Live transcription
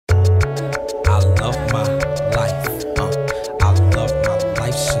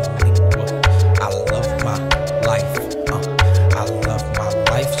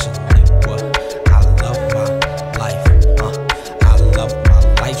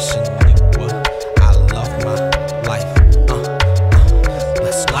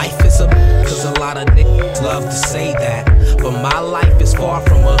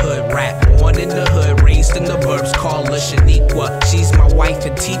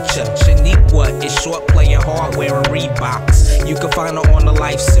teacher. Shaniqua is short, playing hard, wearing Reeboks. You can find her on the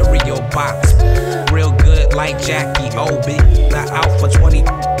Life cereal box. Real good like Jackie Obi, not out for 20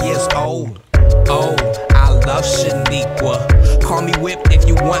 years old. Oh, I love Shaniqua. Call me whip if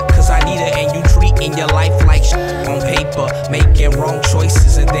you want, cause I need her. And you treating your life like on paper, making wrong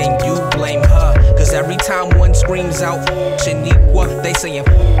choices and then you blame her. Cause every time one screams out Shaniqua, they saying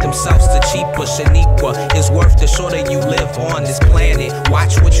themselves the cheaper. Shaniqua is worth the shorter you live on this planet.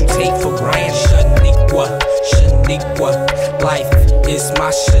 Watch what you take for granted. Shaniqua, Shaniqua, life is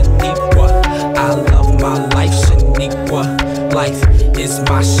my Shaniqua. I love my life, Shaniqua. Life is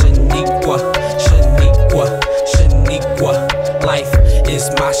my Shaniqua. Shaniqua, Shaniqua, life is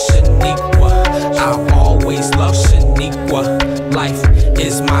my Shaniqua. I always love Shaniqua. Life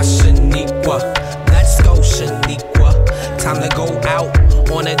is my Shaniqua. Let's go, Shaniqua. Time to go out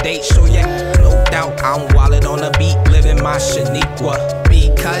on a date, show ya no doubt. I'm wildin' on a beat, living my Shaniqua.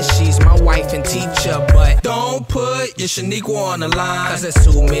 Because she's my wife and teacher, but don't put your Shaniqua on the line, cause there's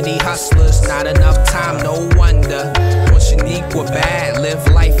too many hustlers, not enough time, no wonder. Want Shaniqua bad, live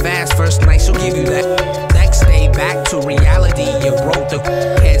life fast, first night she'll give you that. Next day back to reality, you broke the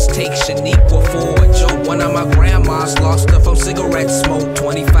heads, take Shaniqua for a joke. One of my grandmas lost her from cigarette smoke.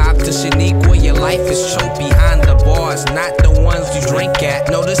 25 to Shaniqua, your life is choked behind the bars, not the ones you drink at.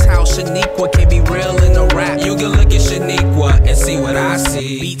 Notice how Shaniqua can be real in a rap. You can look at Shaniqua and see what I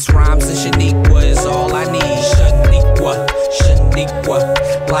see. Beats, rhymes, and Shaniqua is all I need. Shaniqua,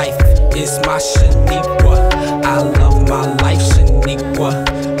 Shaniqua, life is my Shaniqua. I love my life,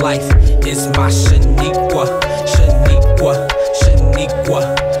 Shaniqua. Life is my Shaniqua. Shaniqua,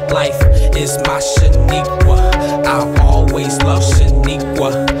 Shaniqua, life is my Shaniqua. I always love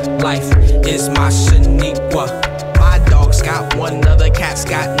Shaniqua. Life is my Shaniqua. My dog's got one, other cat's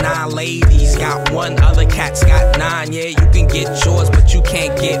got 9 ladies. Got one, other cat's got 9. Yeah, you can get yours, but you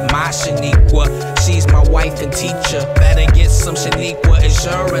can't get my Shaniqua. She's my wife and teacher. Better get some Shaniqua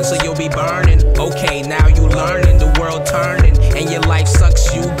insurance or you'll be burning. Okay, now you learning, the world turning, and your life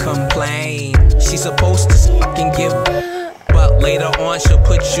sucks, you complain. She's supposed to fucking give, but later on she'll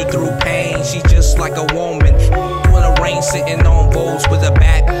put you through pain. She's just like a woman when the rain sitting on bowls with a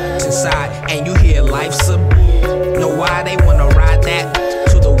bad inside, and you hear life's a know why they wanna ride that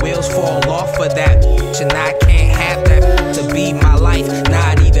till the wheels fall off of that. And I can't have that to be my life,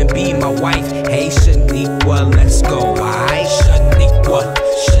 not even